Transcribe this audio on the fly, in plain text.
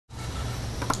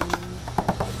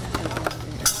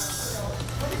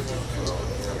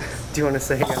Do you want to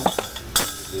say again?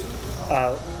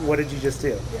 What did you just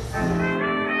do?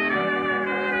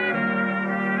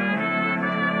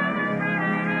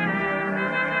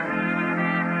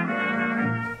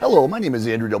 Hello, my name is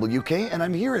Andrew W.K. and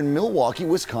I'm here in Milwaukee,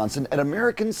 Wisconsin at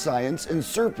American Science and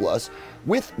Surplus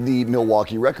with the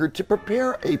Milwaukee Record to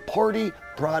prepare a party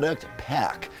product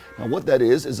pack. Now what that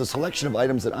is a selection of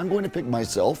items that I'm going to pick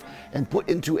myself and put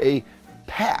into a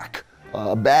pack,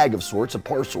 a bag of sorts, a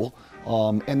parcel,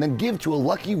 and then give to a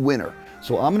lucky winner.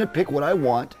 So I'm going to pick what I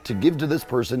want to give to this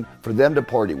person for them to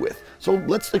party with. So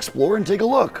let's explore and take a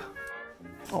look.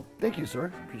 Oh, thank you,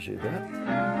 sir. Appreciate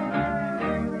that.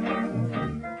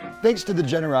 Thanks to the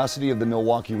generosity of the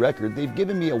Milwaukee Record, they've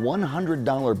given me a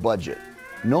 $100 budget.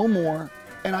 No more,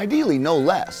 and ideally no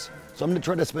less. So I'm going to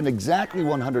try to spend exactly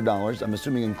 $100, I'm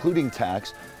assuming including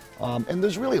tax. And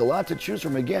there's really a lot to choose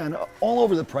from, again, all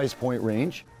over the price point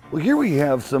range. Well, here we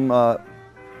have some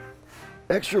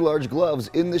extra large gloves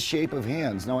in the shape of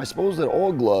hands. Now, I suppose that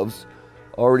all gloves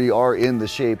already are in the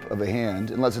shape of a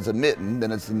hand. Unless it's a mitten,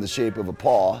 then it's in the shape of a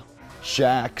paw.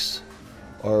 Shacks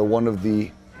are one of the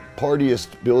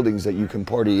partiest buildings that you can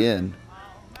party in,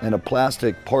 and a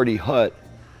plastic party hut,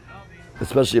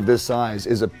 especially of this size,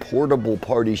 is a portable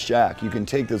party shack. You can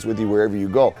take this with you wherever you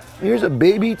go. Here's a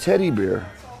baby teddy bear.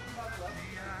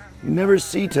 You never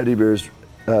see teddy bears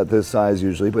this size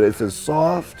usually, but it's as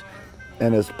soft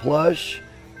and as plush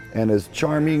and as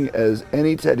charming as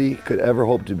any teddy could ever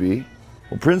hope to be.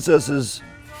 Well, princesses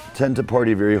tend to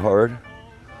party very hard.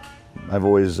 I've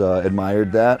always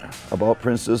admired that about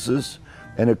princesses.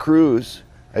 And a cruise,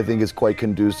 I think, is quite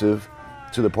conducive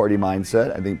to the party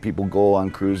mindset. I think people go on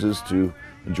cruises to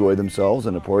enjoy themselves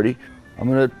and a party. I'm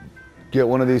gonna get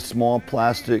one of these small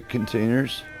plastic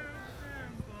containers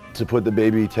to put the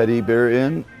baby teddy bear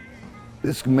in.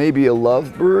 This may be a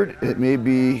lovebird, it may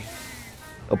be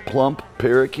a plump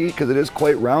parakeet, because it is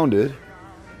quite rounded,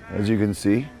 as you can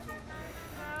see.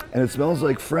 And it smells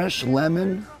like fresh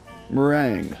lemon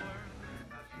meringue.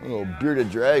 A little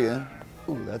bearded dragon.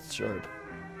 Ooh, that's sharp.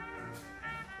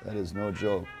 That is no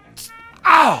joke.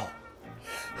 Ow!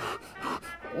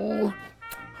 Oh.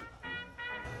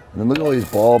 And then look at all these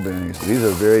ball bearings. These are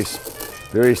very,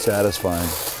 very satisfying.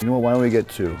 You know what, why don't we get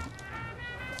two?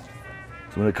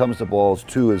 So when it comes to balls,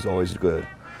 two is always good.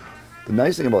 The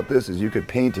nice thing about this is you could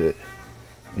paint it,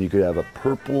 and you could have a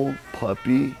purple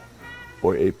puppy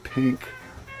or a pink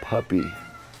puppy,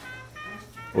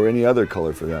 or any other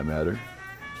color for that matter.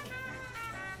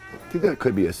 I think that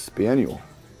could be a spaniel.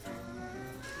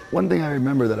 One thing I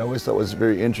remember that I always thought was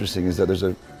very interesting is that there's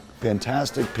a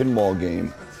fantastic pinball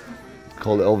game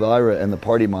called Elvira and the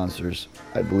Party Monsters,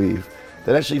 I believe,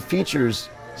 that actually features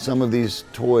some of these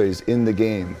toys in the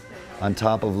game on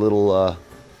top of little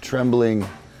trembling,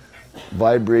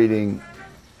 vibrating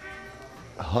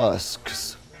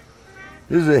husks.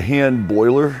 This is a hand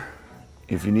boiler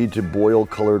if you need to boil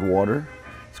colored water.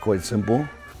 It's quite simple.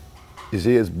 You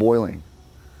see, it's boiling.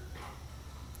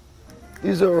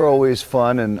 These are always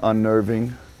fun and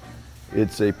unnerving.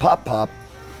 It's a pop-pop.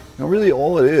 Now really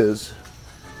all it is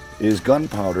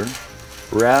gunpowder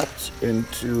wrapped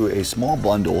into a small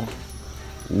bundle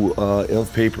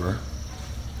of paper,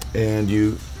 and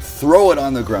you throw it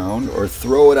on the ground or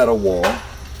throw it at a wall.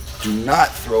 Do not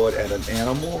throw it at an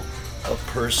animal, a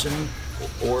person,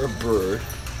 or a bird.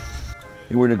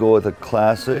 We're gonna go with a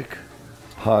classic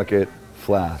pocket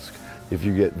flask. If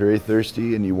you get very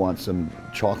thirsty and you want some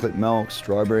chocolate milk,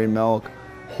 strawberry milk,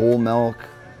 whole milk,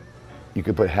 you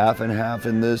could put half and half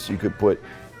in this. You could put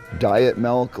diet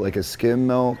milk, like a skim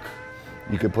milk.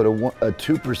 You could put a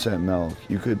 2% milk.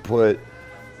 You could put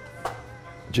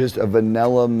just a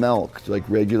vanilla milk, like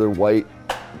regular white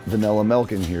vanilla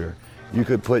milk in here. You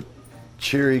could put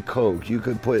cherry Coke. You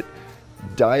could put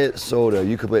diet soda.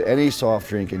 You could put any soft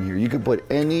drink in here. You could put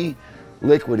any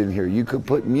liquid in here. You could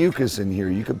put mucus in here.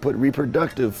 You could put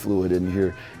reproductive fluid in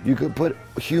here. You could put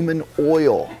human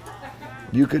oil.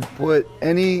 You could put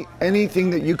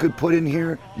anything that you could put in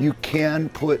here, you can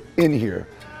put in here.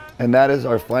 And that is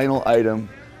our final item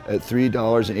at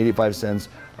 $3.85,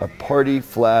 our party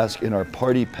flask in our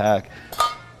party pack.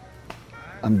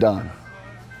 I'm done.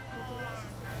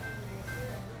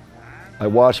 I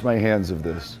wash my hands of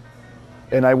this.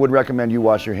 And I would recommend you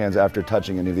wash your hands after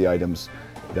touching any of the items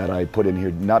that I put in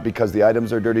here, not because the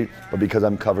items are dirty, but because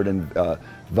I'm covered in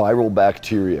viral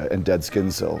bacteria and dead skin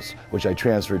cells, which I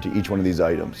transferred to each one of these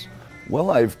items.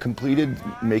 Well, I've completed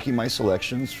making my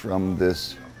selections from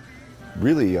this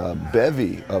really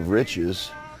bevy of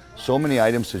riches. So many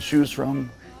items to choose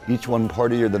from, each one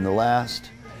partier than the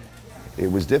last. It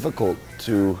was difficult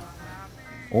to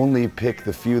only pick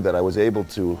the few that I was able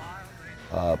to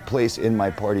place in my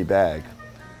party bag.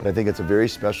 But I think it's a very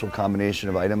special combination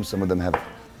of items. Some of them have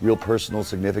real personal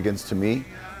significance to me,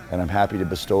 and I'm happy to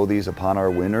bestow these upon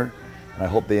our winner. And I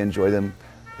hope they enjoy them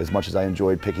as much as I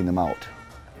enjoyed picking them out.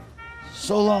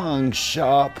 So long,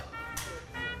 shop.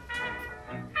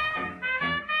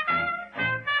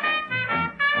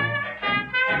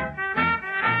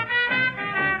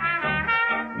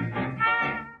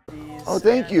 Oh,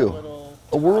 thank you.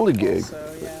 A whirligig,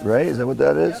 right? Is that what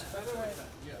that is?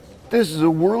 This is a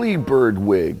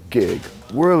whirlybird gig.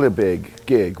 Whirlybig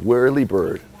gig,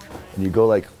 whirlybird. And you go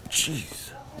like, jeez,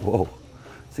 whoa.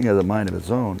 This thing has a mind of its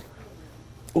own.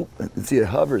 Oh, and see, it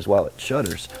hovers while it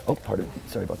shudders. Oh, pardon me.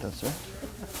 Sorry about that, sir.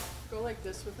 Go like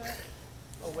this with it,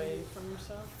 away from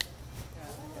yourself.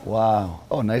 Wow.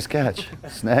 Oh, nice catch.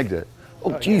 Snagged it.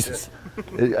 Oh, Jesus.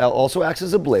 It also acts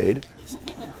as a blade.